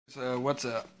So what's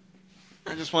up?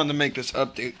 I just wanted to make this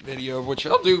update video, which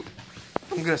I'll do.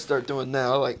 I'm gonna start doing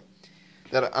now, like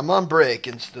that. I'm on break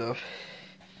and stuff,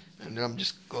 and I'm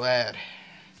just glad.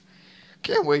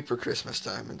 Can't wait for Christmas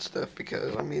time and stuff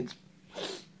because I mean it's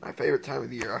my favorite time of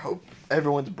the year. I hope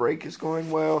everyone's break is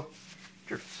going well. If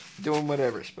you're doing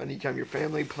whatever, spending time with your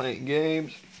family, playing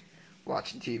games,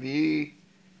 watching TV,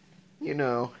 you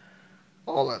know,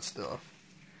 all that stuff.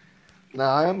 Now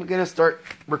I'm gonna start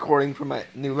recording for my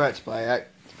new Let's Play,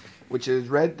 which is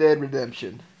Red Dead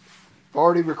Redemption. I've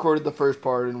already recorded the first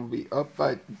part and it will be up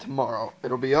by tomorrow.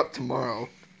 It'll be up tomorrow.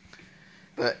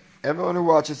 But everyone who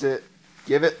watches it,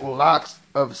 give it lots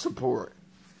of support.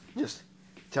 Just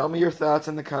tell me your thoughts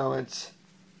in the comments.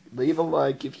 Leave a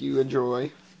like if you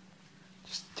enjoy.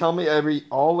 Just tell me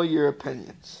all of your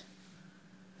opinions.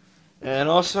 And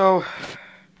also,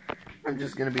 I'm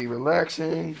just gonna be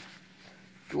relaxing,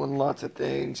 doing lots of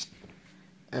things,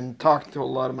 and talking to a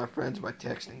lot of my friends by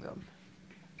texting them.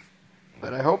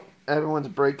 But I hope everyone's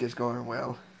break is going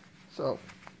well. So,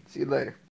 see you later.